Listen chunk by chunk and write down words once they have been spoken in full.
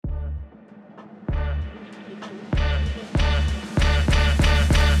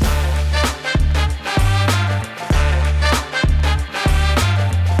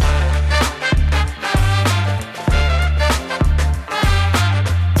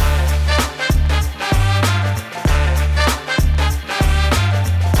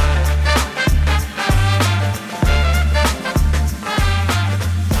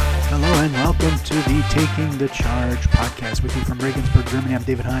the Charge podcast with you from Regensburg, Germany. I'm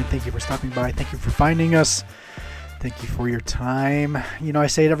David Hine. Thank you for stopping by. Thank you for finding us. Thank you for your time. You know, I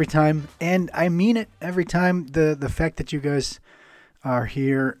say it every time, and I mean it every time. The fact that you guys are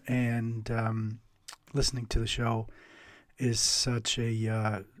here and listening to the show is such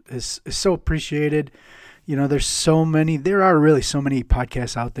a is so appreciated. You know, there are really so many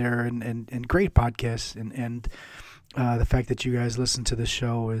podcasts out there and great podcasts, and the fact that you guys listen to the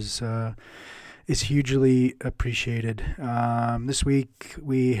show is hugely appreciated. This week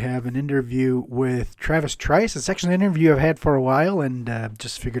we have an interview with Travis Trice. It's actually an interview I've had for a while, and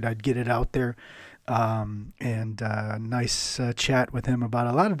just figured I'd get it out there. Nice chat with him about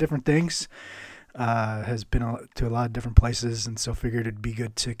a lot of different things. Has been to a lot of different places, and so figured it'd be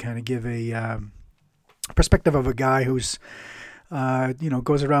good to kind of give a perspective of a guy who's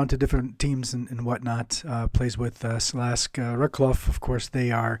goes around to different teams and whatnot. Plays with Slask, Wroclaw. Of course,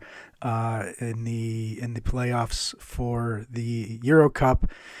 they are in the playoffs for the Euro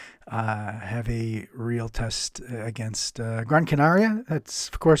Cup. Have a real test against Gran Canaria. That's,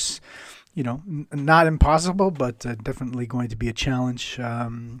 of course, not impossible, but definitely going to be a challenge.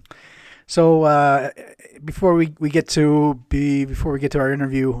 So before we get to our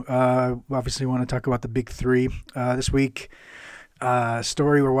interview, obviously want to talk about the big three this week.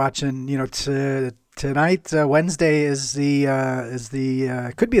 Story we're watching. Tonight, Wednesday is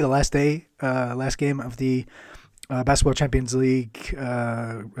the could be the last game of the Basketball Champions League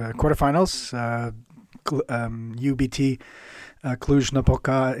quarterfinals. UBT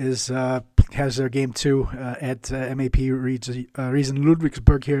Cluj-Napoca has their game 2 at MAP Riesen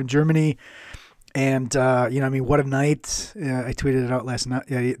Ludwigsburg here in Germany, and what a night! I tweeted it out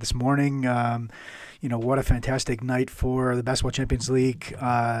this morning. What a fantastic night for the Basketball Champions League.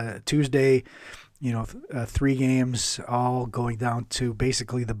 Tuesday, 3 games all going down to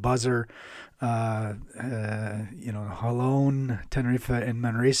basically the buzzer. Holon, Tenerife, and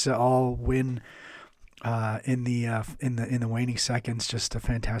Manresa all win in the waning seconds. Just a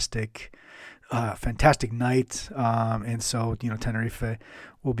fantastic night. And so Tenerife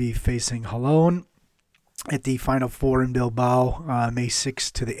will be facing Holon at the Final Four in Bilbao, May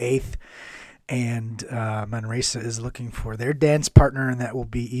 6th to the 8th. And Manresa is looking for their dance partner, and that will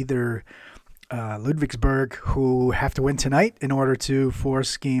be either Ludwigsburg, who have to win tonight in order to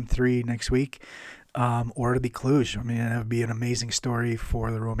force Game 3 next week, or it'll be Cluj. I mean, that would be an amazing story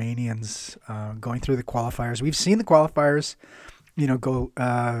for the Romanians going through the qualifiers. We've seen the qualifiers,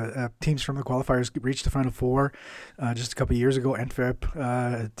 teams from the qualifiers reach the Final Four just a couple of years ago. Antwerp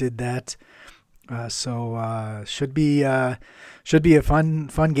did that. So should be a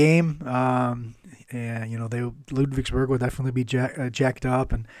fun game. Ludwigsburg will definitely be jacked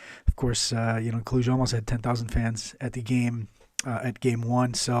up, and of course, Cluj almost had 10,000 fans at the game at Game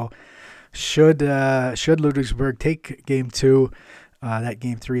 1. So should Ludwigsburg take Game 2, that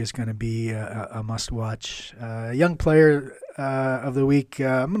Game 3 is going to be a must-watch. Young player of the week,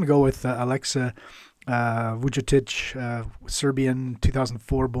 I'm going to go with Alexa Vujotic, Serbian,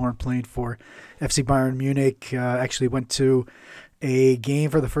 2004 born, playing for FC Bayern Munich. Actually went to a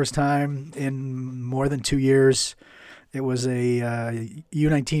game for the first time in more than 2 years. It was a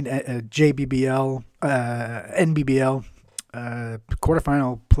U19 JBBL, NBBL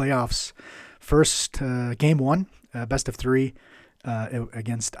quarterfinal playoffs. First Game 1, best of 3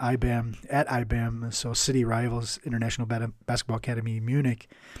 against IBAM at IBAM, so city rivals, International Basketball Academy Munich.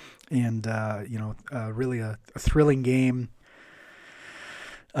 And, really a thrilling game.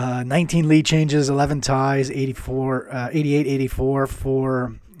 19 lead changes, 11 ties, 88-84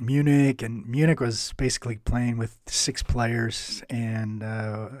 for Munich. And Munich was basically playing with 6 players. And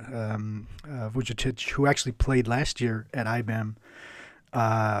Vujotic, who actually played last year at IBAM,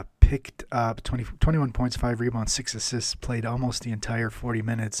 picked up 21 points, 5 rebounds, 6 assists, played almost the entire 40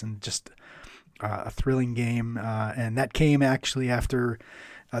 minutes, and just a thrilling game. And that came actually after...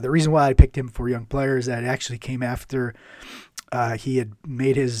 the reason why I picked him for young players, that actually came after he had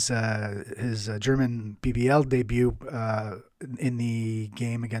made his German BBL debut in the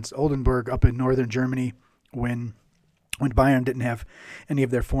game against Oldenburg up in northern Germany when Bayern didn't have any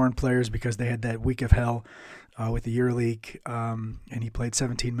of their foreign players because they had that week of hell with the EuroLeague, and he played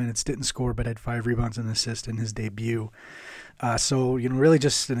 17 minutes, didn't score, but had 5 rebounds and an assist in his debut. So really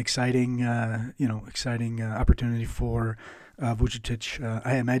just an exciting opportunity for Vujotic.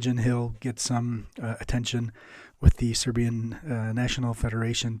 I imagine he'll get some attention with the Serbian National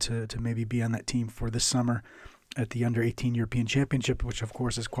Federation to maybe be on that team for this summer at the Under-18 European Championship, which of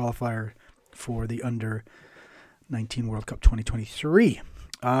course is qualifier for the Under-19 World Cup 2023.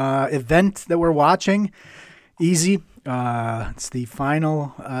 Event that we're watching, easy. It's the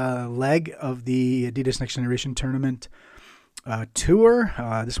final leg of the Adidas Next Generation Tournament tour.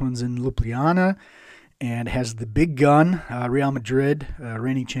 This one's in Ljubljana and has the big gun, Real Madrid,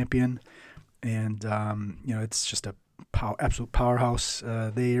 reigning champion. And, it's just a absolute powerhouse.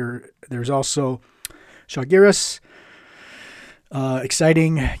 There's also Žalgiris,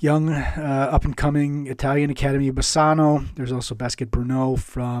 exciting, young, up-and-coming Italian academy, Bassano. There's also Basket Brno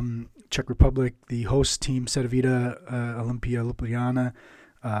from Czech Republic, the host team, Cedevita, Olympia Ljubljana,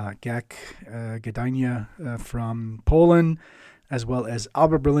 GAK Gdynia from Poland, as well as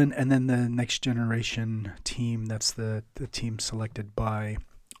Alba Berlin, and then the next generation team. That's the team selected by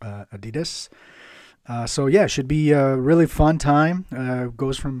Adidas. Should be a really fun time.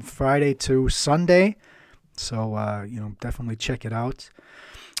 Goes from Friday to Sunday. So, definitely check it out.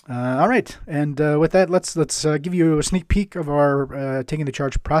 All right. And with that, let's give you a sneak peek of our Taking the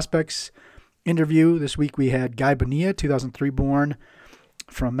Charge Prospects interview. This week we had Guy Bonilla, 2003 born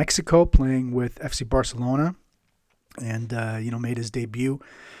from Mexico, playing with FC Barcelona. And, made his debut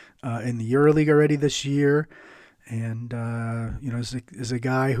in the EuroLeague already this year. And, is a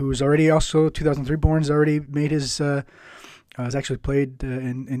guy who's already also 2003 born, has already made his has actually played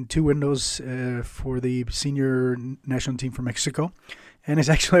in two windows for the senior national team for Mexico, and has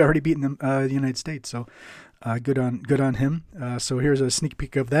actually already beaten the United States. So good on him. So here's a sneak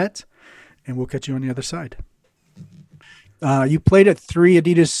peek of that, and we'll catch you on the other side. You played at 3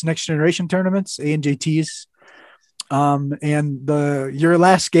 Adidas Next Generation tournaments, ANJTs, and your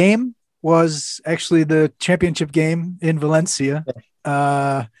last game was actually the championship game in Valencia,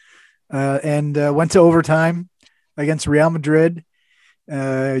 and went to overtime against Real Madrid.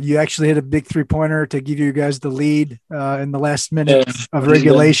 You actually hit a big 3-pointer to give you guys the lead in the last minute of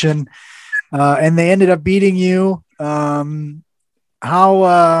regulation, and they ended up beating you. How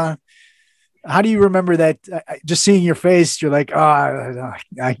do you remember that? Just seeing your face, you're like, I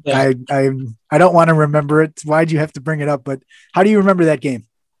don't want to remember it. Why'd you have to bring it up? But how do you remember that game?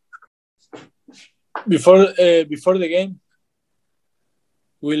 Before the game,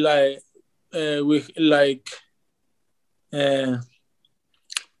 we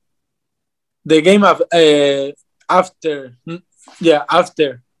the game after.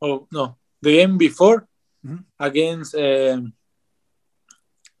 Oh no, the game before against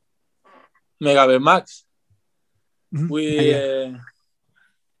Mega Max. We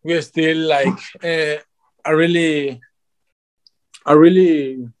still like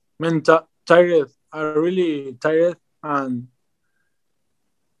are really tired, and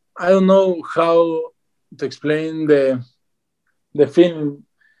I don't know how to explain the feeling,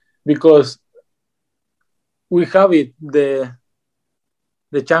 because we have it the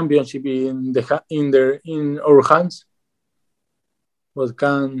championship in our hands, but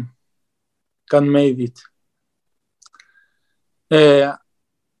can make it.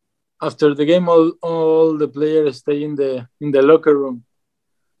 After the game, all the players stay in the locker room,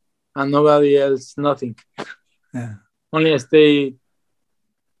 and nobody else, nothing. Yeah. Only stay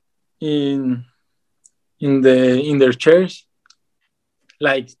in their chairs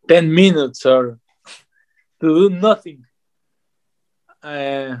like 10 minutes or to do nothing.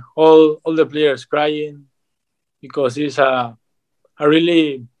 All the players crying because it's a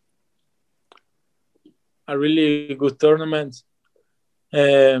really good tournament.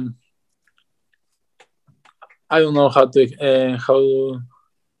 I don't know how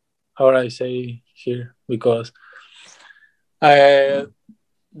I say here, because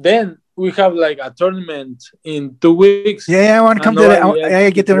then we have like a tournament in 2 weeks. Yeah, I want to come to that. I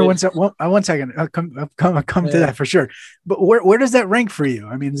get there one second. I'll come to that for sure. But where does that rank for you?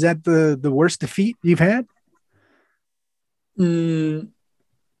 I mean, is that the worst defeat you've had? Yeah,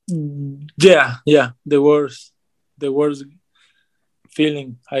 the worst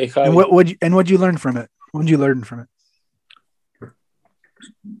feeling I have. And what'd you learn from it? What did you learn from it?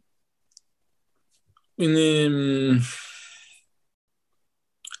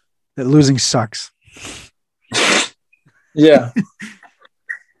 That losing sucks. Yeah.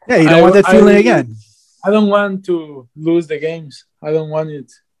 Yeah, you don't want that feeling again. I don't want to lose the games. I don't want it.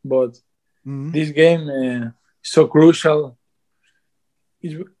 But this game is so crucial.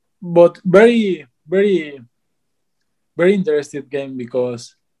 But very, very, very interesting game,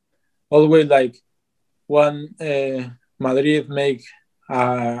 because always like one Madrid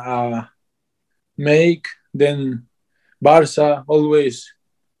then Barca always.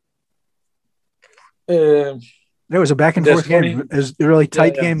 There was a back and forth game. It was a really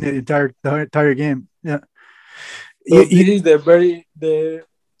tight game the entire game. Yeah. So this is the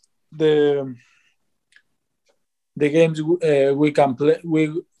games we can play.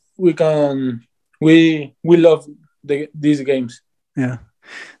 We can we love these games. Yeah.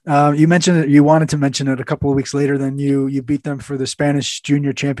 You mentioned it. You wanted to mention it a couple of weeks later. Then you beat them for the Spanish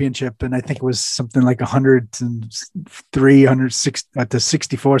Junior Championship, and I think it was something like 103, 106 to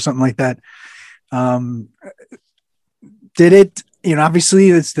 64, something like that. Did it?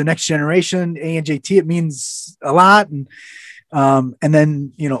 Obviously, it's the next generation ANJT. It means a lot, and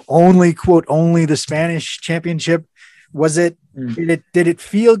then only the Spanish Championship. Was it? Did it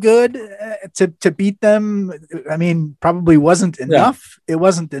feel good to beat them? I mean, probably wasn't enough. Yeah. It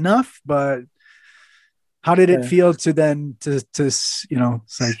wasn't enough, but how did it feel to then to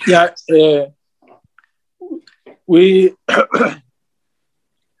say? Yeah, we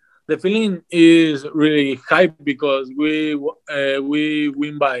the feeling is really high because we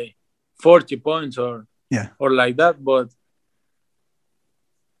win by 40 points or like that, but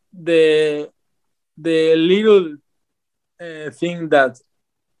the little thing that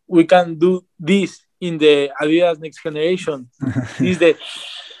we can do this in the Adidas next generation is the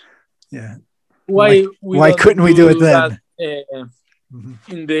why couldn't we do it then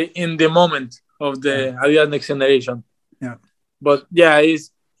in the moment of the Adidas next generation. But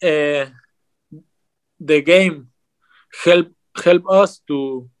it's the game help us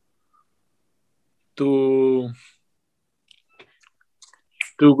to the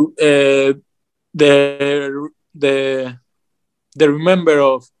remember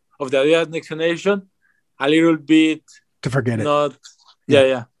of the Adidas next generation a little bit to forget it. Not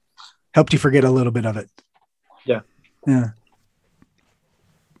helped you forget a little bit of it. Yeah.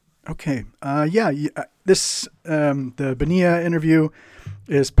 Okay. This the Bonilla interview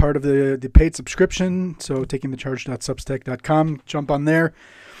is part of the paid subscription. So takingthecharge.substack.com. Jump on there.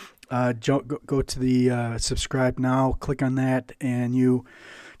 Go to the subscribe now. Click on that, and you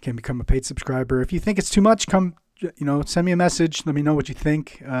can become a paid subscriber. If you think it's too much, send me a message. Let me know what you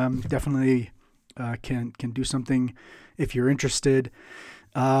think. Definitely can do something if you're interested.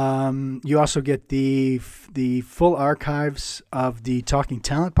 You also get the full archives of the Talking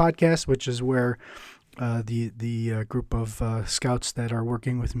Talent podcast, which is where the group of scouts that are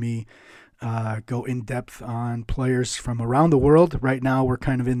working with me go in depth on players from around the world. Right now, we're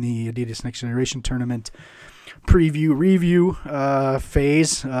kind of in the Adidas Next Generation Tournament review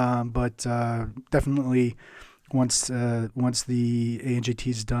phase, but definitely once the ANJT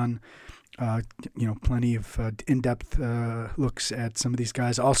is done, plenty of in-depth looks at some of these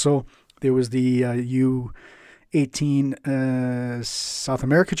guys. Also, there was the U18 South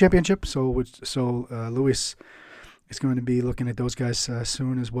America Championship, so Luis is going to be looking at those guys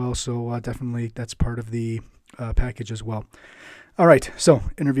soon as well. So definitely that's part of the package as well. All right, so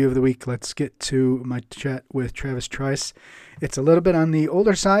interview of the week. Let's get to my chat with Travis Trice. It's a little bit on the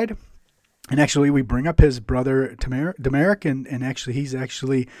older side. And actually, we bring up his brother, Demeric, and actually he's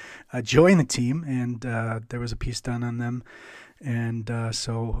joined the team, and there was a piece done on them. And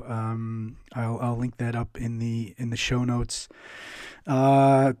so I'll link that up in the show notes.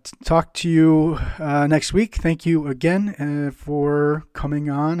 Talk to you next week. Thank you again for coming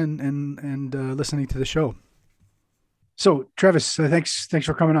on and listening to the show. So Travis, thanks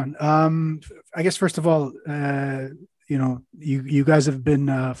for coming on. I guess first of all, you guys have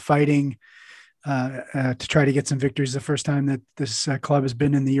been fighting to try to get some victories. The first time that this club has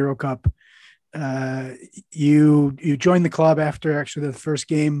been in the Euro Cup. You joined the club after actually the first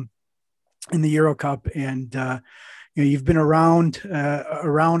game in the Euro Cup, and you've been around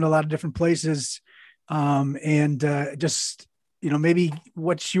a lot of different places, and just maybe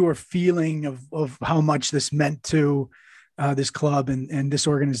what's your feeling of how much this meant to this club and this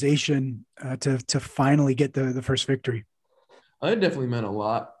organization to finally get the first victory. It definitely meant a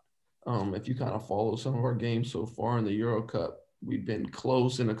lot. If you kind of follow some of our games so far in the Euro Cup, we've been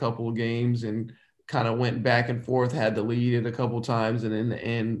close in a couple of games and kind of went back and forth, had to lead it a couple of times, and in the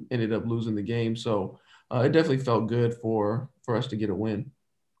end ended up losing the game. So it definitely felt good for us to get a win.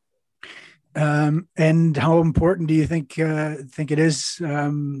 And how important do you think it is,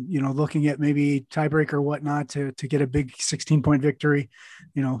 looking at maybe tiebreaker or whatnot to get a big 16-point victory,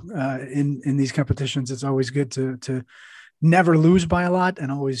 in these competitions? It's always good to never lose by a lot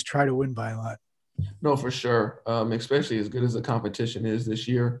and always try to win by a lot. No, for sure. Especially as good as the competition is this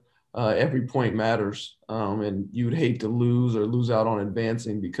year, every point matters. And you'd hate to lose out on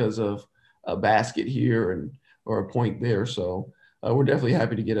advancing because of a basket here or a point there. So we're definitely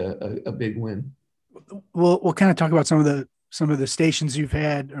happy to get a big win. We'll kind of talk about some of the stations you've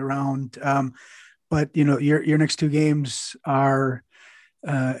had around, but your next two games are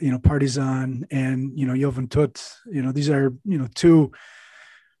Partizan and Juventud. These are two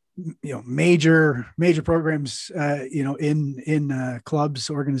major programs, in clubs,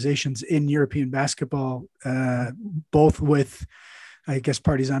 organizations in European basketball, both with, I guess,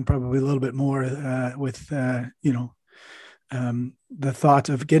 Partizan probably a little bit more, with the thought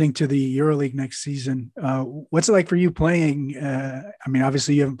of getting to the EuroLeague next season. What's it like for you playing? I mean,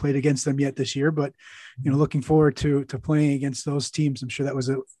 obviously you haven't played against them yet this year, but looking forward to playing against those teams. I'm sure that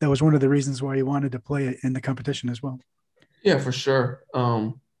was one of the reasons why you wanted to play in the competition as well. Yeah, for sure.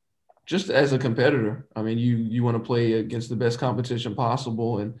 Just as a competitor, I mean, you want to play against the best competition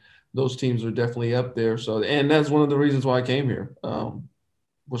possible, and those teams are definitely up there. So, and that's one of the reasons why I came here,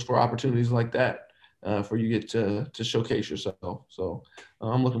 was for opportunities like that, for you get to showcase yourself. So,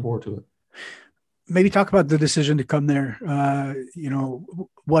 I'm looking forward to it. Maybe talk about the decision to come there.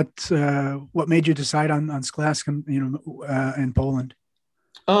 What made you decide on Slask, in Poland?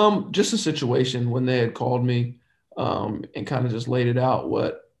 Just a situation when they had called me, and kind of just laid it out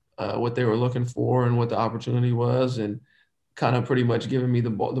what they were looking for and what the opportunity was, and kind of pretty much giving me the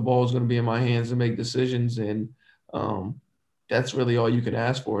ball. The ball is going to be in my hands to make decisions, and that's really all you can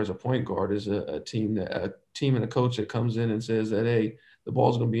ask for as a point guard, is a team and a coach that comes in and says that, hey, the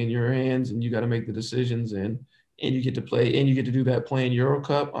ball's going to be in your hands and you got to make the decisions, and you get to play, and you get to do that playing Euro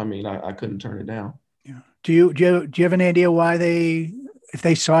Cup. I mean, I couldn't turn it down. Yeah. Do you have any idea why if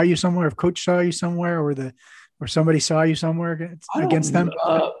they saw you somewhere, if coach saw you somewhere, or somebody saw you somewhere against them?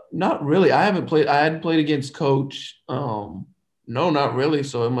 Not really. I hadn't played against coach. No, not really.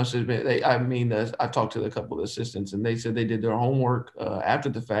 So it must have been. I talked to a couple of assistants, and they said they did their homework after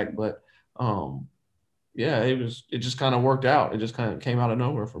the fact. But yeah, it just kind of worked out. It just kind of came out of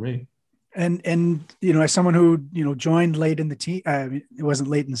nowhere for me. And as someone who joined late in the team, it wasn't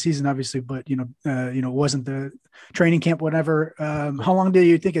late in the season, obviously, but it wasn't the training camp, whatever. How long do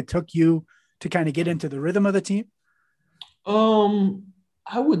you think it took you to kind of get into the rhythm of the team?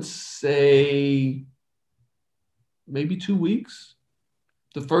 I would say maybe 2 weeks.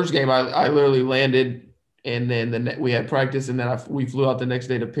 The first game, I literally landed, and then we had practice, and then we flew out the next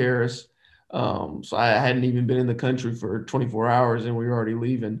day to Paris. So I hadn't even been in the country for 24 hours, and we were already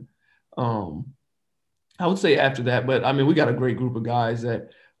leaving. I would say after that, but I mean, we got a great group of guys that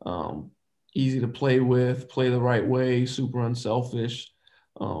easy to play with, play the right way, super unselfish.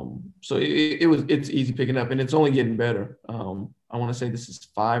 So it's easy picking up, and it's only getting better. I want to say this is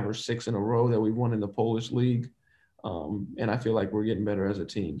 5 or 6 in a row that we've won in the Polish league. And I feel like we're getting better as a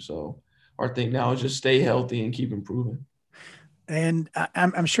team. So our thing now is just stay healthy and keep improving. And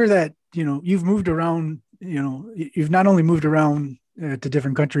I'm sure that, you've moved around, you've not only moved around to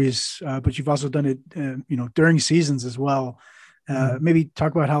different countries, but you've also done it, during seasons as well. Maybe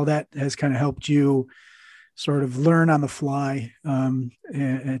talk about how that has kind of helped you sort of learn on the fly, and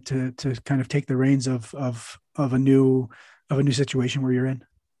to kind of take the reins of a new situation where you're in.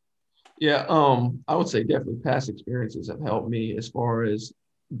 Yeah, I would say definitely past experiences have helped me as far as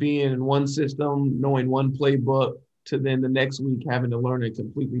being in one system, knowing one playbook, to then the next week having to learn a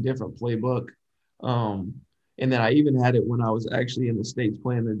completely different playbook. And then I even had it when I was actually in the States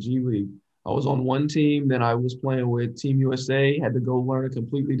playing the G League. I was on one team, then I was playing with Team USA, had to go learn a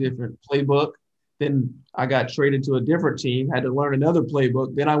completely different playbook. Then I got traded to a different team, had to learn another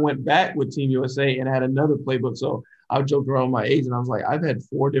playbook. Then I went back with Team USA and had another playbook. So I joked around with my agent. I was like, I've had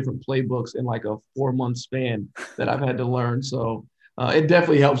 4 different playbooks in like a 4-month span that I've had to learn. So it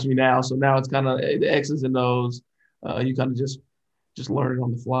definitely helps me now. So now it's kind of the X's and O's. You kind of just learn it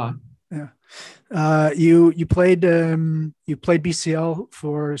on the fly. Yeah. You played BCL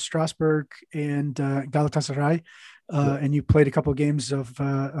for Strasbourg and Galatasaray, and you played a couple of games of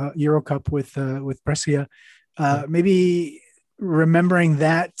Euro Cup with Brescia. Maybe remembering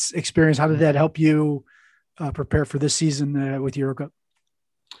that experience, how did that help you prepare for this season with Euro Cup?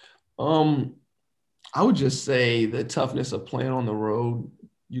 I would just say the toughness of playing on the road.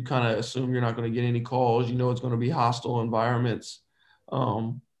 You kind of assume you're not going to get any calls. It's going to be hostile environments.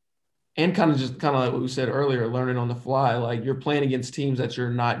 And kind of like what we said earlier, learning on the fly. Like, you're playing against teams that you're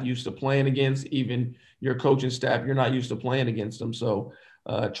not used to playing against. Even your coaching staff, you're not used to playing against them. So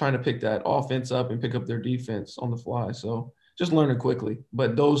trying to pick that offense up and pick up their defense on the fly. So just learning quickly.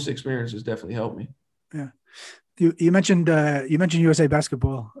 But those experiences definitely helped me. Yeah. You mentioned USA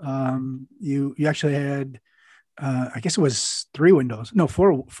basketball. You actually had, I guess it was 4 windows, right?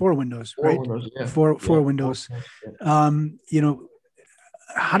 4 windows, yeah. Four windows. Yeah.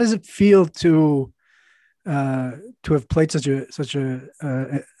 How does it feel to have played such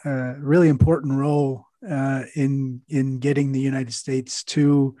a really important role in getting the United States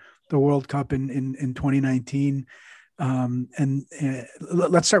to the World Cup in 2019? And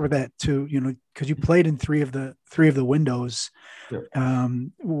let's start with that too. Because you played in three of the windows. Yep.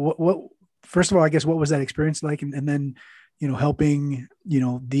 What first of all, I guess, what was that experience like, and then helping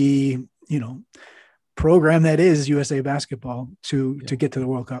the program that is USA Basketball to get to the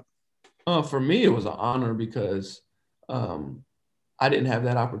World Cup? For me, it was an honor because I didn't have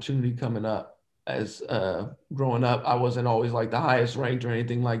that opportunity coming up. As growing up, I wasn't always like the highest ranked or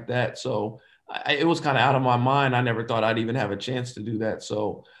anything like that. So it was kind of out of my mind. I never thought I'd even have a chance to do that.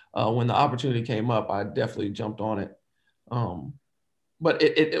 So when the opportunity came up, I definitely jumped on it. But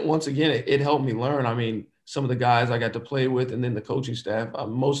it once again, it helped me learn. I mean, some of the guys I got to play with, and then the coaching staff,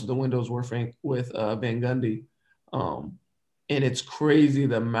 most of the windows were with Van Gundy. And it's crazy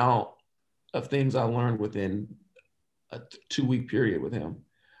the amount of things I learned within a 2-week period with him.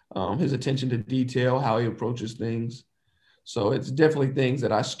 His attention to detail, how he approaches things. So it's definitely things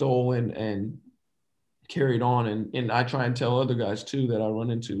that I stole and carried on. And I try and tell other guys too that I run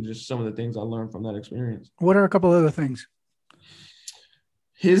into, just some of the things I learned from that experience. What are a couple other things?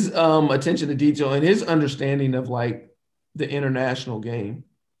 His attention to detail and his understanding of like the international game.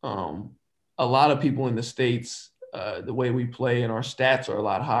 A lot of people in the States, the way we play and our stats are a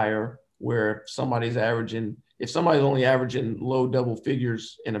lot higher, where if somebody's only averaging low double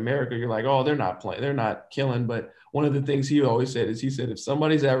figures in America, you're like, oh, they're not playing, they're not killing. But one of the things he always said is, if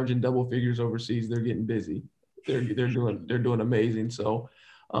somebody's averaging double figures overseas, they're getting busy. They're doing amazing. So,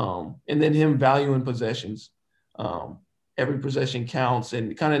 and then him valuing possessions. Every possession counts,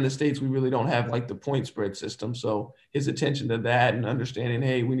 and kind of in the States, we really don't have like the point spread system. So his attention to that and understanding,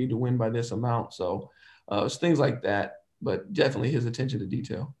 hey, we need to win by this amount. So it's things like that, but definitely his attention to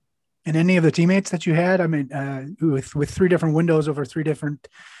detail. And any of the teammates that you had, I mean, with 3 different windows over 3 different,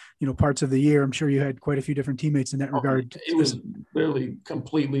 parts of the year, I'm sure you had quite a few different teammates in that regard. It was really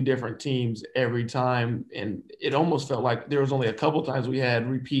completely different teams every time. And it almost felt like there was only a couple times we had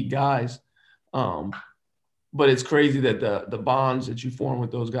repeat guys. But it's crazy that the bonds that you form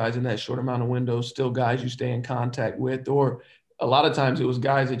with those guys in that short amount of windows, still guys you stay in contact with, or a lot of times it was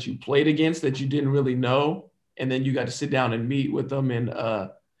guys that you played against that you didn't really know. And then you got to sit down and meet with them. And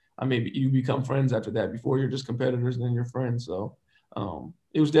you become friends after that. Before you're just competitors and then you're friends. So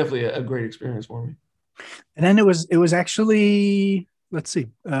it was definitely a great experience for me. And then it was actually, let's see,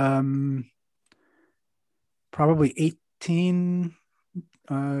 probably 18,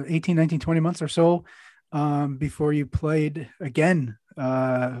 19, 20 months or so before you played again.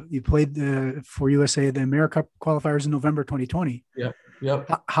 You played for USA the AmeriCup qualifiers in November 2020. Yep.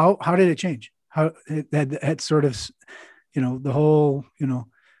 How did it change? How it had sort of, the whole,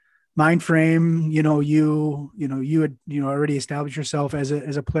 mind frame, you had, already established yourself as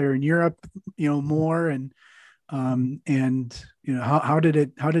a player in Europe, more, and how did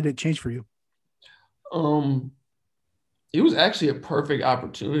it change for you? It was actually a perfect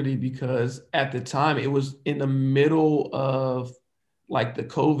opportunity because at the time it was in the middle of like the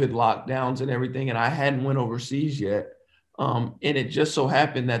COVID lockdowns and everything, and I hadn't went overseas yet. And it just so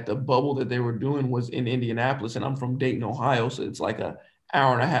happened that the bubble that they were doing was in Indianapolis, and I'm from Dayton, Ohio, so it's like a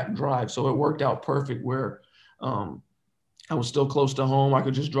hour and a half drive. So it worked out perfect where I was still close to home. I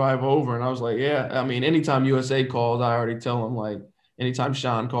could just drive over. And I was like, yeah, I mean, anytime USA calls, I already tell them, like, anytime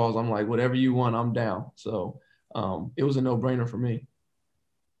Sean calls, I'm like, whatever you want, I'm down. So it was a no-brainer for me.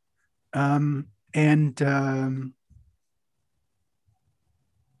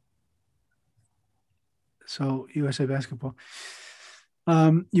 So USA Basketball.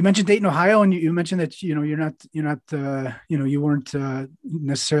 You mentioned Dayton, Ohio, and you mentioned that you weren't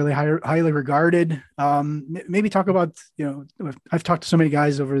necessarily highly regarded. Maybe talk about, I've talked to so many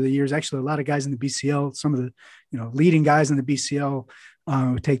guys over the years. Actually, a lot of guys in the BCL. Some of the leading guys in the BCL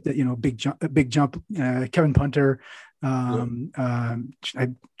take the big jump. Kevin Punter, John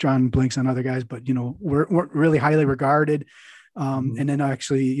blanks on other guys, but weren't really highly regarded. And then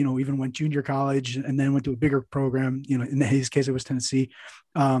actually, even went junior college and then went to a bigger program, in his case, it was Tennessee.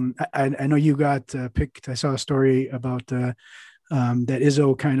 I know you got picked. I saw a story about that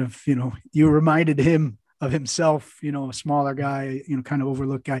Izzo kind of, you reminded him of himself, a smaller guy, kind of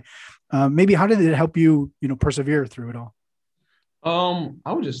overlooked guy. Maybe how did it help you, persevere through it all? I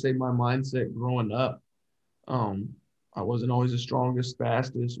would just say my mindset growing up, I wasn't always the strongest,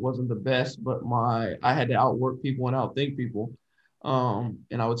 fastest, wasn't the best, but I had to outwork people and outthink people.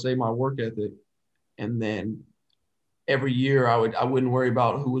 And I would say my work ethic. And then every year I wouldn't worry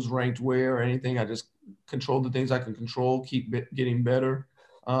about who was ranked where or anything. I just controlled the things I can control, keep getting better.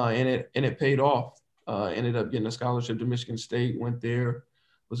 And it paid off. Ended up getting a scholarship to Michigan State, went there,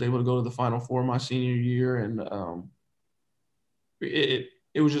 was able to go to the Final Four my senior year. And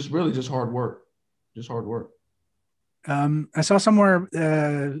it was just really just hard work. I saw somewhere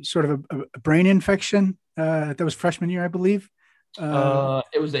sort of a brain infection. That was freshman year, I believe.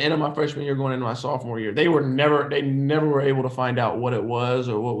 It was the end of my freshman year going into my sophomore year. They never were able to find out what it was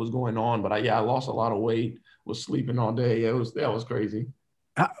or what was going on. But I lost a lot of weight, was sleeping all day. That was crazy.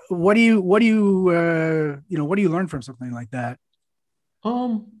 What do you learn from something like that?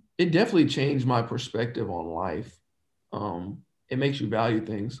 It definitely changed my perspective on life. It makes you value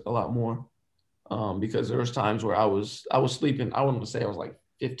things a lot more. Because there was times where I was sleeping, I wouldn't say I was like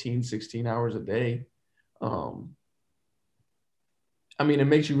 15, 16 hours a day. I mean, it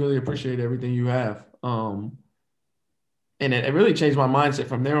makes you really appreciate everything you have. And it really changed my mindset.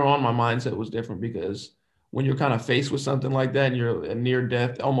 From there on, my mindset was different because when you're kind of faced with something like that and you're a near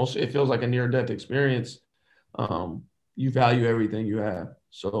death, almost it feels like a near death experience, you value everything you have.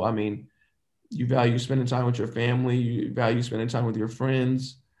 So, I mean, you value spending time with your family, you value spending time with your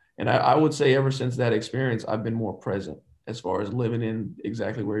friends. And I would say ever since that experience, I've been more present as far as living in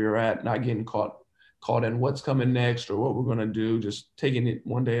exactly where you're at, not getting caught in what's coming next or what we're going to do, just taking it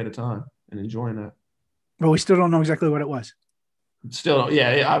one day at a time and enjoying that. But we still don't know exactly what it was. Still,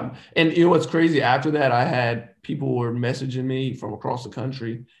 yeah. And you know what's crazy? After that, I had people were messaging me from across the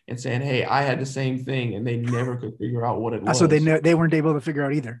country and saying, "Hey, I had the same thing," and they never could figure out what it was. So they weren't able to figure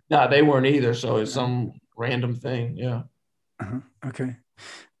out either. No, they weren't either. So it's some random thing. Yeah. Okay.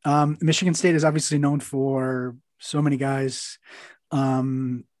 Michigan State is obviously known for so many guys.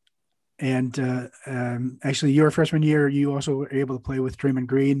 Actually, your freshman year, you also were able to play with Draymond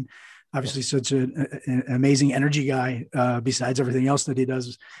Green. Obviously, such an amazing energy guy. Besides everything else that he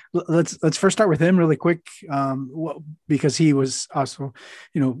does, let's first start with him really quick, because he was also,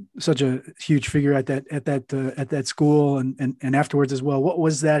 such a huge figure at that school and afterwards as well. What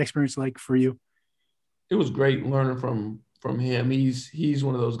was that experience like for you? It was great learning from him. He's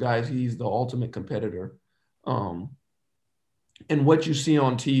one of those guys. He's the ultimate competitor. And what you see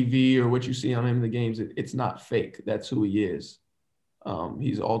on TV or what you see on him in the games, it's not fake. That's who he is.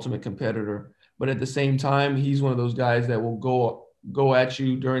 He's an ultimate competitor, but at the same time, he's one of those guys that will go at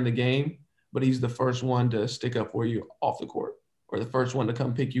you during the game, but he's the first one to stick up for you off the court, or the first one to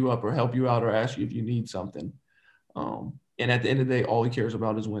come pick you up or help you out or ask you if you need something. And at the end of the day, all he cares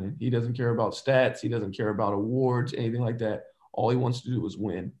about is winning. He doesn't care about stats. He doesn't care about awards, anything like that. All he wants to do is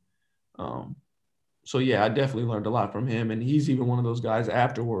win. So yeah, I definitely learned a lot from him, and he's even one of those guys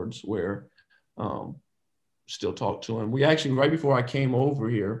afterwards where still talk to him. We actually, right before I came over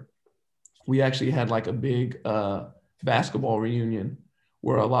here, we actually had like a big basketball reunion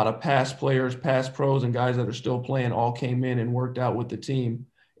where a lot of past players, past pros, and guys that are still playing all came in and worked out with the team.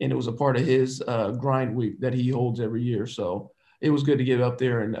 And it was a part of his grind week that he holds every year. So it was good to get up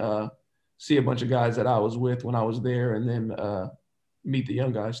there and see a bunch of guys that I was with when I was there, and then meet the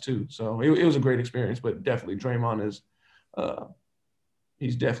young guys too. So it was a great experience, but definitely Draymond is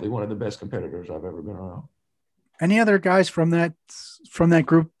he's definitely one of the best competitors I've ever been around. Any other guys from that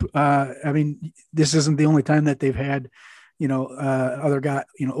group? I mean, this isn't the only time that they've had, other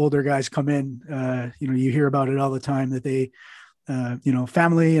older guys come in. You hear about it all the time that they,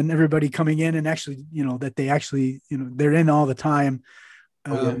 family and everybody coming in and actually, that they actually, they're in all the time.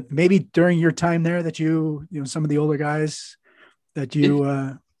 Maybe during your time there that some of the older guys that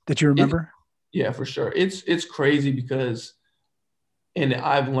you remember. Yeah, for sure. It's crazy because. And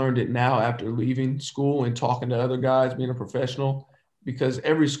I've learned it now after leaving school and talking to other guys, being a professional, because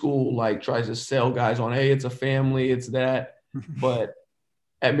every school like tries to sell guys on, hey, it's a family, it's that. But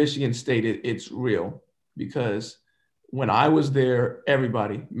at Michigan State, it's real, because when I was there,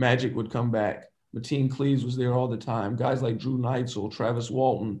 everybody, Magic would come back. Mateen Cleaves was there all the time. Guys like Drew Neitzel, Travis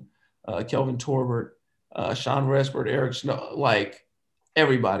Walton, Kelvin Torbert, Sean Respert, Eric Snow, like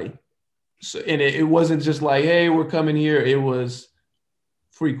everybody. So, and it wasn't just like, hey, we're coming here. It was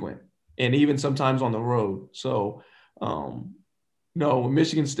frequent, and even sometimes on the road. So no,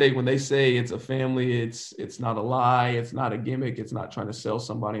 Michigan State, when they say it's a family, it's not a lie, it's not a gimmick, it's not trying to sell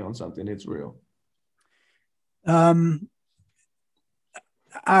somebody on something, it's real. I'll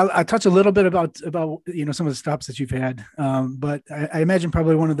touch a little bit about some of the stops that you've had, but I imagine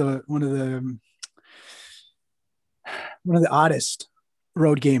probably one of the oddest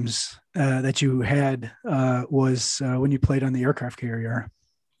road games that you had was when you played on the aircraft carrier.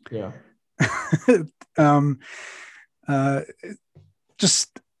 Yeah.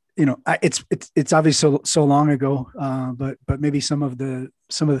 Just it's obviously so long ago, but maybe some of the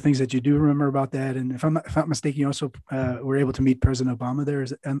things that you do remember about that, and if I'm not mistaken, you also were able to meet President Obama there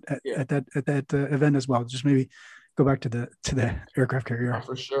at that event as well. Just maybe go back to the aircraft carrier.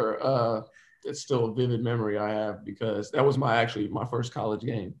 For sure. It's still a vivid memory I have, because that was my first college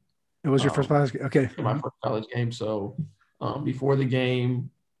game. It was your first college game? Okay. My first college game. So before the game,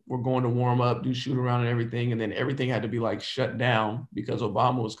 we're going to warm up, do shoot around and everything. And then everything had to be like shut down because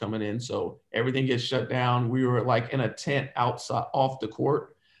Obama was coming in. So everything gets shut down. We were like in a tent outside off the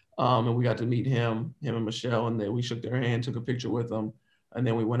court. And we got to meet him and Michelle, and then we shook their hand, took a picture with them, and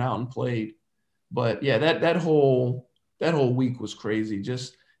then we went out and played. But yeah, that whole week was crazy.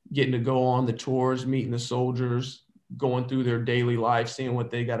 Just getting to go on the tours, meeting the soldiers, going through their daily life, seeing what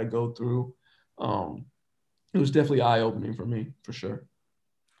they got to go through. It was definitely eye-opening for me, for sure.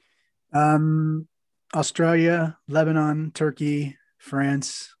 Australia, Lebanon, Turkey,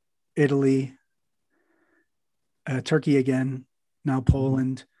 France, Italy, Turkey again, now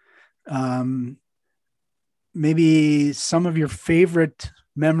Poland. Maybe some of your favorite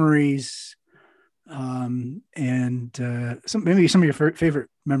memories, and maybe some of your favorite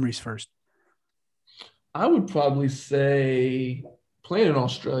memories first. I would probably say playing in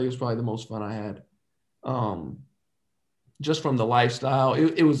Australia is probably the most fun I had. Just from the lifestyle,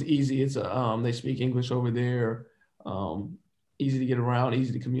 it was easy. It's they speak English over there. Easy to get around,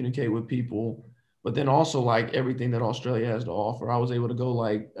 easy to communicate with people. But then also like everything that Australia has to offer. I was able to go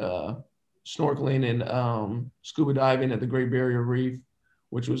like snorkeling and scuba diving at the Great Barrier Reef,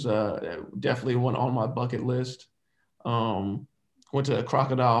 which was definitely one on my bucket list. Went to a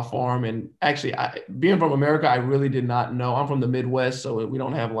crocodile farm, and actually, being from America, I really did not know. I'm from the Midwest, so we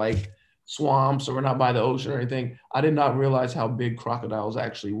don't have like swamps, or we're not by the ocean or anything. I did not realize how big crocodiles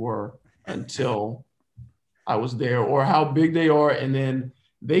actually were until I was there, or how big they are. And then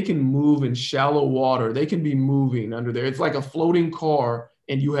they can move in shallow water. They can be moving under there. It's like a floating car,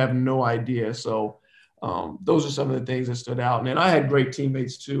 and you have no idea. So those are some of the things that stood out. And then I had great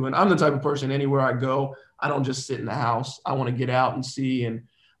teammates too. And I'm the type of person, anywhere I go, I don't just sit in the house. I want to get out and see and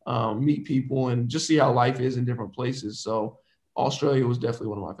meet people and just see how life is in different places. So Australia was definitely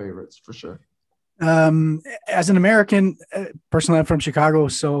one of my favorites for sure. As an American, personally, I'm from Chicago,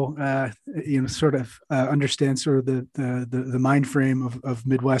 so sort of understand sort of the mind frame of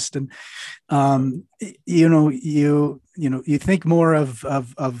Midwest, and you think more of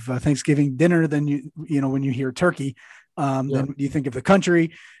Thanksgiving dinner than when you hear turkey. Then you think of the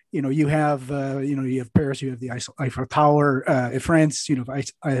country. You have Paris, you have the Eiffel Tower. In France,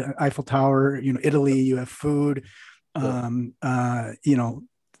 Eiffel Tower. Italy, you have food.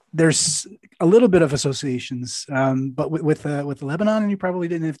 There's a little bit of associations, but with Lebanon, and you probably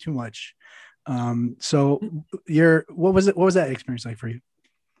didn't have too much. So what was that experience like for you?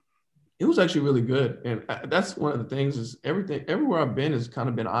 It was actually really good, and that's one of the things is everywhere I've been has kind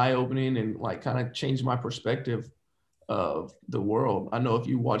of been eye opening and like kind of changed my perspective of the world. I know if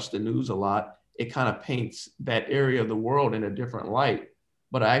you watch the news a lot, it kind of paints that area of the world in a different light.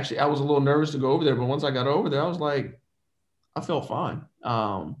 But I was a little nervous to go over there, but once I got over there, I was like, I felt fine.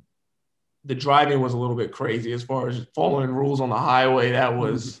 The driving was a little bit crazy as far as following rules on the highway. That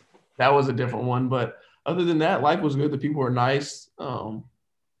was a different one. But other than that, life was good. The people were nice, and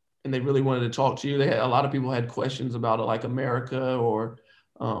they really wanted to talk to you. A lot of people had questions about it, like America or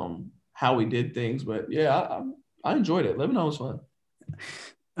how we did things. But yeah, I enjoyed it. Lebanon was fun.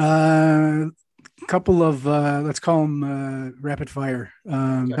 Couple of let's call them rapid fire.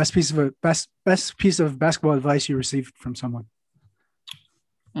 Okay. Best piece of basketball advice you received from someone.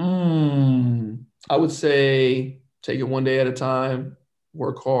 I would say take it one day at a time,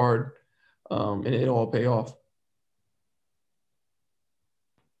 work hard, and it'll all pay off.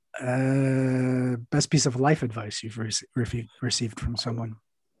 Best piece of life advice you've received from someone.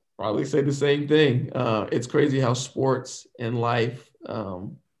 Probably say the same thing. It's crazy how sports and life,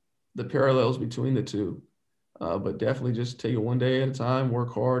 the parallels between the two, but definitely just take it one day at a time,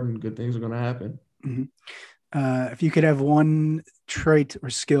 work hard, and good things are going to happen. Mm-hmm. If you could have one trait or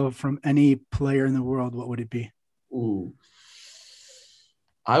skill from any player in the world, what would it be? Ooh,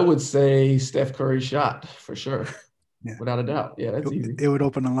 I would say Steph Curry's shot for sure. Yeah. Without a doubt. Yeah, that's easy. It would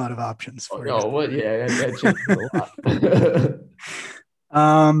open a lot of options for you. Oh, what? Yeah, that changes a lot.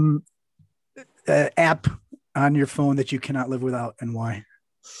 App on your phone that you cannot live without, and why?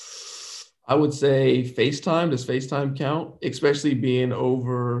 I would say FaceTime. Does FaceTime count? Especially being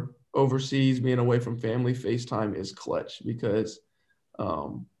overseas, being away from family, FaceTime is clutch because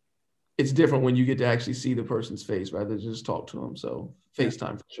it's different when you get to actually see the person's face rather than just talk to them. So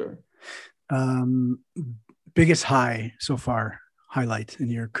FaceTime for sure. Biggest highlight in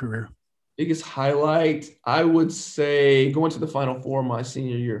your career? Biggest highlight, I would say going to the Final Four my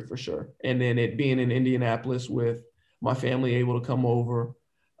senior year for sure. And then it being in Indianapolis with my family able to come over.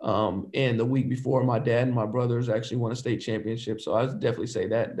 And the week before, my dad and my brothers actually won a state championship. So I would definitely say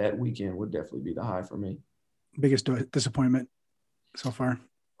that weekend would definitely be the high for me. Biggest disappointment so far?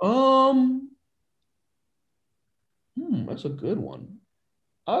 Um, that's a good one.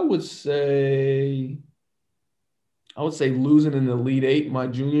 I would say losing in the Elite Eight my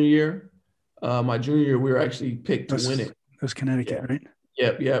junior year. My junior year, we were actually picked to win it. That was Connecticut, Yeah. right?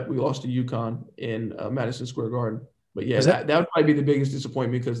 Yep. We lost to UConn in Madison Square Garden. But yeah, Was that would probably be the biggest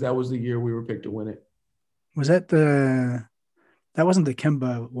disappointment because that was the year we were picked to win it. Was that wasn't the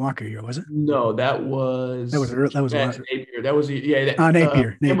Kemba Walker year, was it? No, that was Napier. That was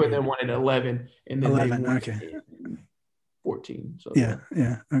Napier. Kemba then won in 11, and then 11. they won Okay. in 14. So yeah.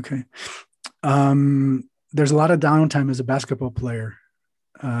 Okay. There's a lot of downtime as a basketball player.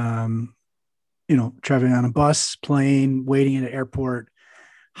 Traveling on a bus, plane, waiting at an airport.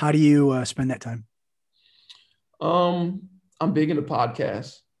 How do you spend that time? I'm big into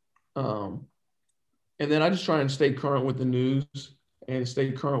podcasts. And then I just try and stay current with the news and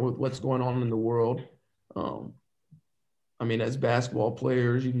stay current with what's going on in the world. As basketball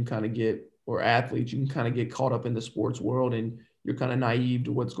players, you can kind of or athletes, you can kind of get caught up in the sports world and you're kind of naive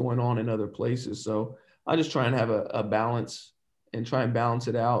to what's going on in other places. So I just try and have a balance and try and balance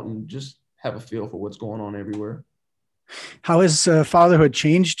it out and just have a feel for what's going on everywhere. How has fatherhood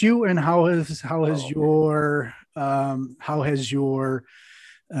changed you, and how has your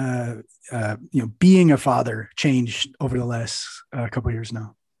being a father changed over the last couple of years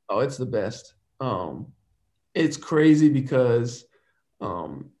now? Oh, it's the best. It's crazy because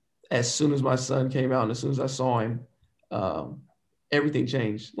as soon as my son came out and as soon as I saw him, everything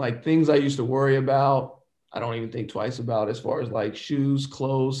changed. Like things I used to worry about, I don't even think twice about as far as like shoes,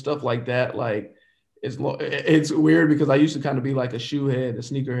 clothes, stuff like that. Like it's weird because I used to kind of be like a shoe head, a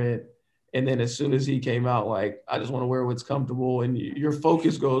sneaker head. And then as soon as he came out, like, I just want to wear what's comfortable and your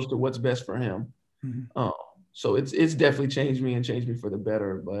focus goes to what's best for him. Mm-hmm. So it's definitely changed me and changed me for the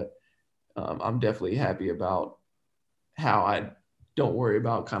better, but I'm definitely happy about how I don't worry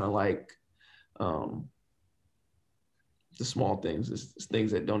about kind of like the small things, it's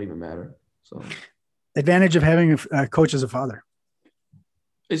things that don't even matter. So advantage of having a coach as a father.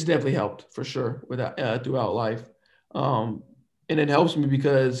 It's definitely helped for sure throughout life. And it helps me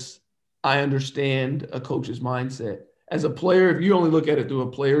because I understand a coach's mindset. As a player, if you only look at it through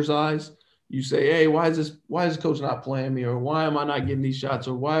a player's eyes, you say, hey, why is this coach not playing me? Or why am I not getting these shots?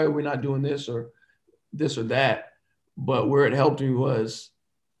 Or why are we not doing this or that? But where it helped me was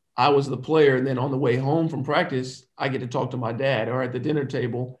I was the player. And then on the way home from practice, I get to talk to my dad, or at the dinner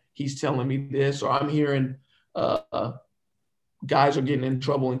table, he's telling me this, or I'm hearing guys are getting in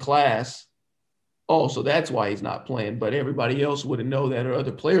trouble in class. Oh, so that's why he's not playing. But everybody else wouldn't know that, or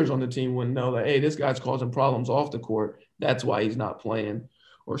other players on the team wouldn't know that, hey, this guy's causing problems off the court. That's why he's not playing,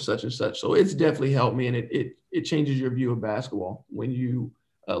 or such and such. So it's definitely helped me, and it changes your view of basketball when you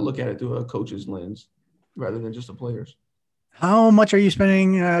look at it through a coach's lens rather than just the players. How much are you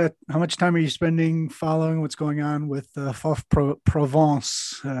spending? How much time are you spending following what's going on with the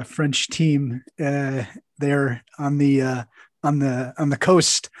Provence French team there on the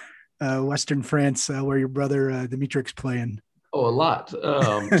coast, Western France, where your brother Dimitrik's playing? Oh, a lot.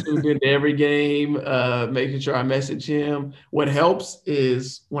 Tuned into every game, making sure I message him. What helps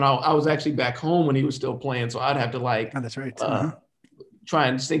is when I was actually back home when he was still playing, so I'd have to that's right. Try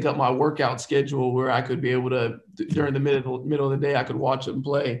and sync up my workout schedule where I could be able to, during the middle of the day, I could watch him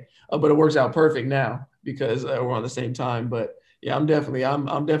play. But it works out perfect now because we're on the same time. But yeah, I'm definitely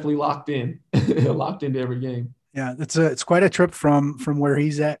locked in, locked into every game. Yeah, it's quite a trip from where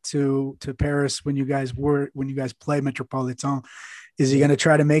he's at to Paris when you guys play Metropolitan. Is he going to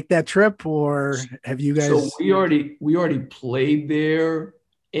try to make that trip, or have you guys? So we already played there,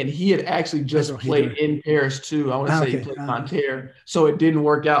 and he had actually just played in Paris too. I want to say he played Nanterre, so it didn't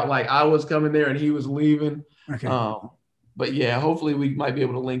work out. Like I was coming there and he was leaving. Okay. But yeah, hopefully we might be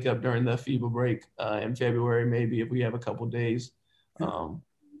able to link up during the FIBA break in February, maybe if we have a couple of days,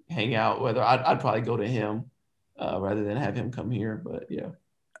 hang out. Whether I'd probably go to him. Rather than have him come here, but yeah.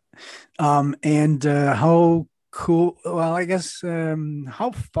 And how cool? Well, I guess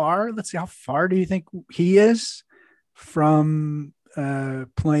how far? Let's see, how far do you think he is from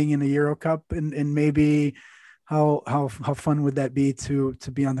playing in the Euro Cup, and maybe how fun would that be to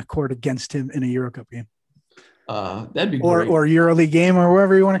be on the court against him in a Euro Cup game? That'd be great. Or EuroLeague game, or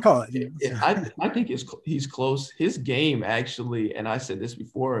whatever you want to call it. Yeah, I think he's close. His game actually, and I said this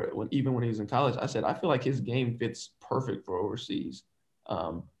before, even when he was in college, I said I feel like his game fits perfect for overseas,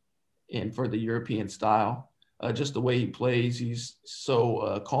 and for the European style. Just the way he plays, he's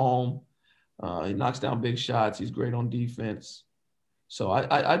so calm. He knocks down big shots. He's great on defense. So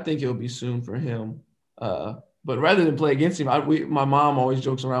I think it'll be soon for him. But rather than play against him, my mom always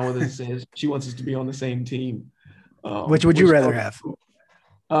jokes around with us and says she wants us to be on the same team. Which would you rather have?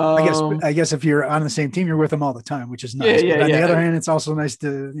 I guess if you're on the same team, you're with them all the time, which is nice. Yeah, but on the other hand, it's also nice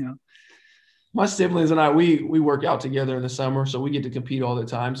to, My siblings and I, we work out together in the summer, so we get to compete all the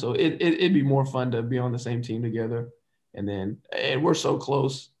time. So it'd be more fun to be on the same team together. And we're so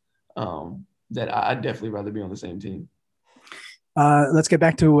close that I'd definitely rather be on the same team. Let's get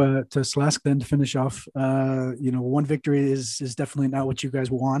back to Slask then to finish off. One victory is definitely not what you guys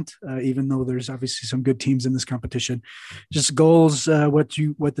want, even though there's obviously some good teams in this competition. Just goals, what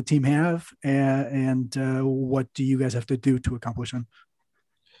the team have, and what do you guys have to do to accomplish them?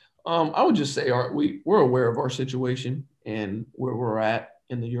 I would just say we're aware of our situation and where we're at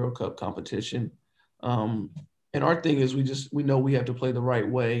in the Euro Cup competition. And our thing is we know we have to play the right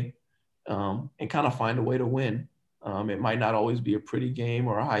way and kind of find a way to win. It might not always be a pretty game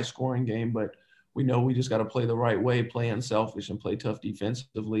or a high scoring game, but we know we just got to play the right way, play unselfish, and play tough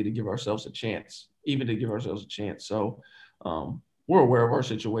defensively to give ourselves a chance, So we're aware of our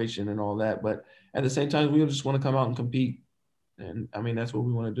situation and all that, but at the same time, we just want to come out and compete. And I mean, that's what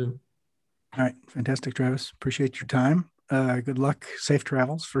we want to do. All right. Fantastic, Travis. Appreciate your time. Good luck. Safe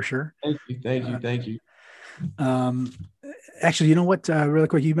travels for sure. Thank you. Actually, you know what? Really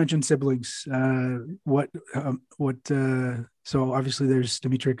quick, you mentioned siblings. So obviously there's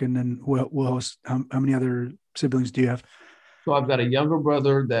Dimitrik, and then how many other siblings do you have? So I've got a younger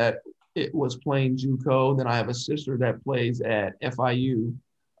brother that it was playing JUCO. Then I have a sister that plays at FIU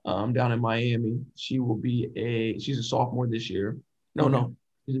down in Miami. She's a sophomore this year. No,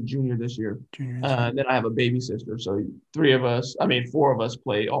 she's a junior this year. Then I have a baby sister. So four of us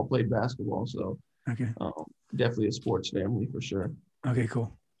all played basketball. So okay. Definitely a sports family for sure. Okay,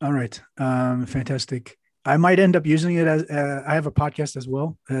 cool. All right. Fantastic. I might end up using it as I have a podcast as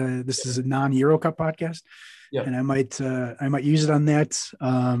well. This is a non-Euro Cup podcast. Yep. And I might use it on that.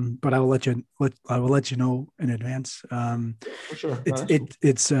 But I will let you know in advance. For sure.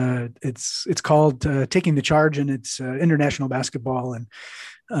 It's called Taking the Charge, and it's international basketball, and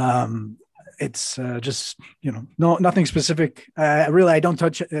it's just nothing specific. I really don't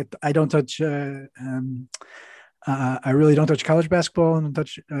touch college basketball and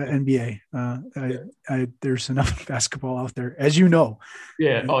touch NBA. There's enough basketball out there, as you know.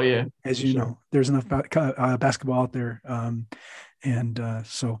 Yeah. Oh yeah. As you know, there's enough basketball out there,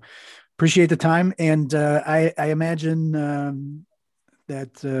 so appreciate the time. And I imagine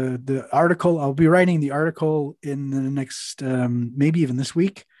that the article, I'll be writing the article in the next maybe even this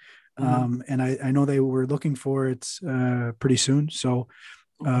week. And I know they were looking for it pretty soon. So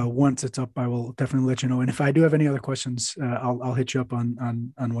once it's up, I will definitely let you know. And if I do have any other questions, I'll hit you up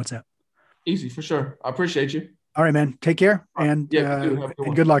on WhatsApp. Easy, for sure. I appreciate you. All right, man. Take care and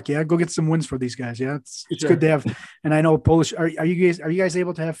good luck. Yeah, go get some wins for these guys. Yeah, it's good to have. And I know Polish. Are you guys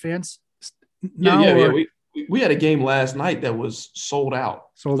able to have fans? Yeah. We had a game last night that was sold out.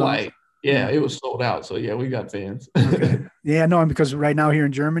 Yeah, it was sold out. So yeah, we got fans. Okay. Yeah, no, because right now here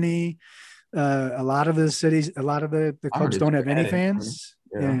in Germany, a lot of the cities, a lot of the clubs don't have any fans.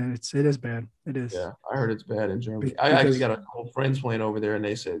 Yeah, it is bad. It is. Yeah, I heard it's bad in Germany. I actually got a couple friends playing over there, and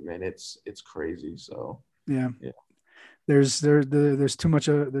they said, "Man, it's crazy." So yeah. There's too much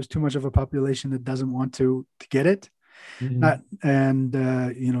of a population that doesn't want to get it,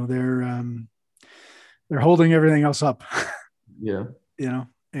 they're holding everything else up. Yeah.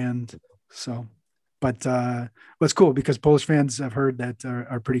 And so, but it's cool because Polish fans, I've heard that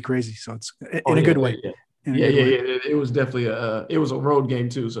are pretty crazy. So it's in a good way. Yeah. It was definitely it was a road game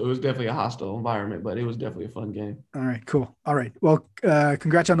too, so it was definitely a hostile environment, but it was definitely a fun game. All right, cool. All right, well,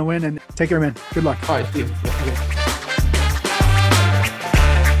 congrats on the win and take care, man. Good luck. All right, see you. Okay.